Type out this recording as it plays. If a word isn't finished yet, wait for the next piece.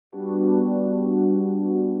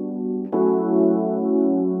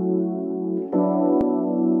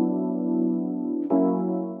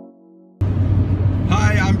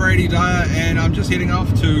Brady Dyer, and I'm just heading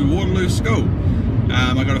off to Waterloo School.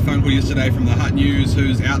 I got a phone call yesterday from the Hutt News,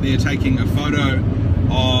 who's out there taking a photo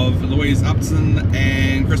of Louise Upston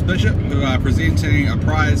and Chris Bishop, who are presenting a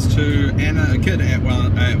prize to Anna, a kid at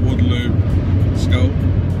Waterloo School,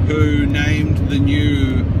 who named the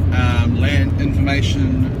new Land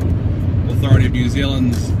Information Authority of New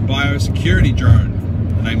Zealand's biosecurity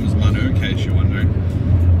drone. The name was Manu, in case you're wondering.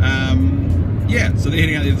 Yeah, so they're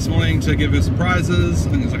heading out there this morning to give her some prizes. I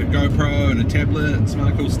think there's like a GoPro and a tablet and some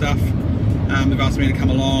other cool stuff. They've asked me to come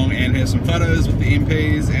along and have some photos with the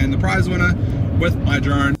MPs and the prize winner with my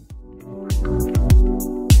drone.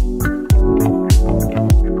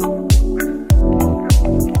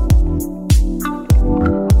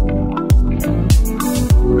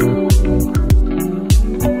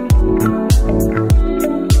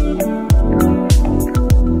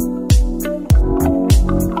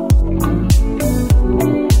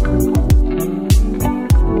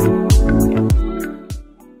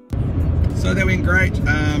 So that went great.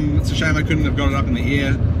 It's a shame I couldn't have got it up in the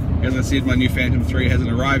air. As I said, my new Phantom 3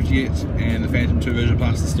 hasn't arrived yet, and the Phantom 2 Vision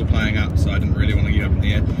Plus is still playing up, so I didn't really want to get up in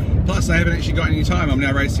the air. Plus, I haven't actually got any time. I'm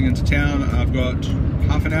now racing into town. I've got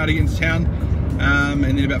half an hour to get into town, and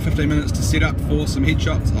then about 15 minutes to set up for some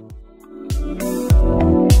headshots.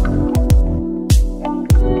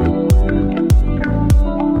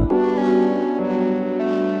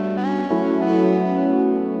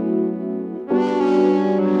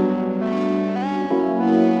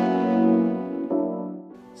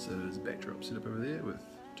 So there's a backdrop set up over there with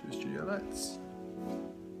 2 studio lights.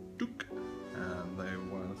 They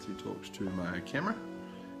wanted to talk to my camera,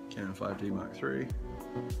 Canon 5D Mark III,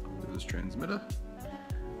 with this transmitter.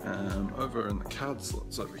 Over in the card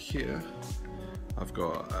slots over here, I've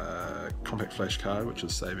got a compact flash card which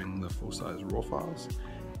is saving the full-size RAW files,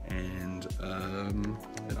 and an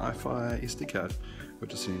iFi SD card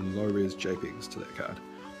which is sending low-res JPEGs to that card,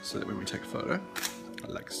 so that when we take a photo,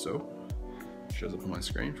 like so, shows up on my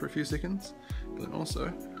screen for a few seconds, but then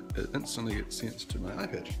also it instantly gets sent to my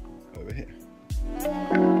iPad over here. You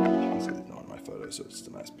can see there's no one in my photo, so it's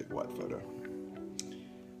a nice big white photo.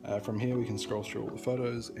 From here we can scroll through all the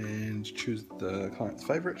photos and choose the client's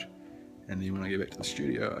favourite, and then when I get back to the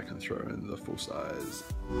studio I can throw in the full-size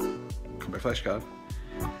compact flash card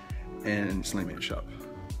and instantly match up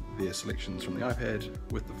their selections from the iPad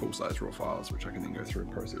with the full-size RAW files, which I can then go through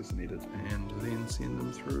and process and edit and then send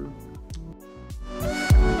them through.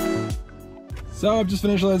 So I've just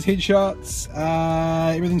finished all those headshots,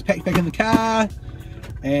 everything's packed back in the car,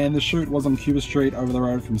 and the shoot was on Cuba Street over the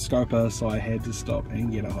road from Scopa, so I had to stop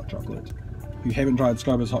and get a hot chocolate. If you haven't tried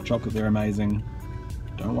Scopa's hot chocolate, they're amazing.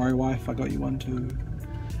 Don't worry wife, I got you one too.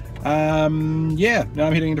 Yeah, now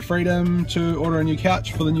I'm heading into Freedom to order a new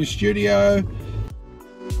couch for the new studio.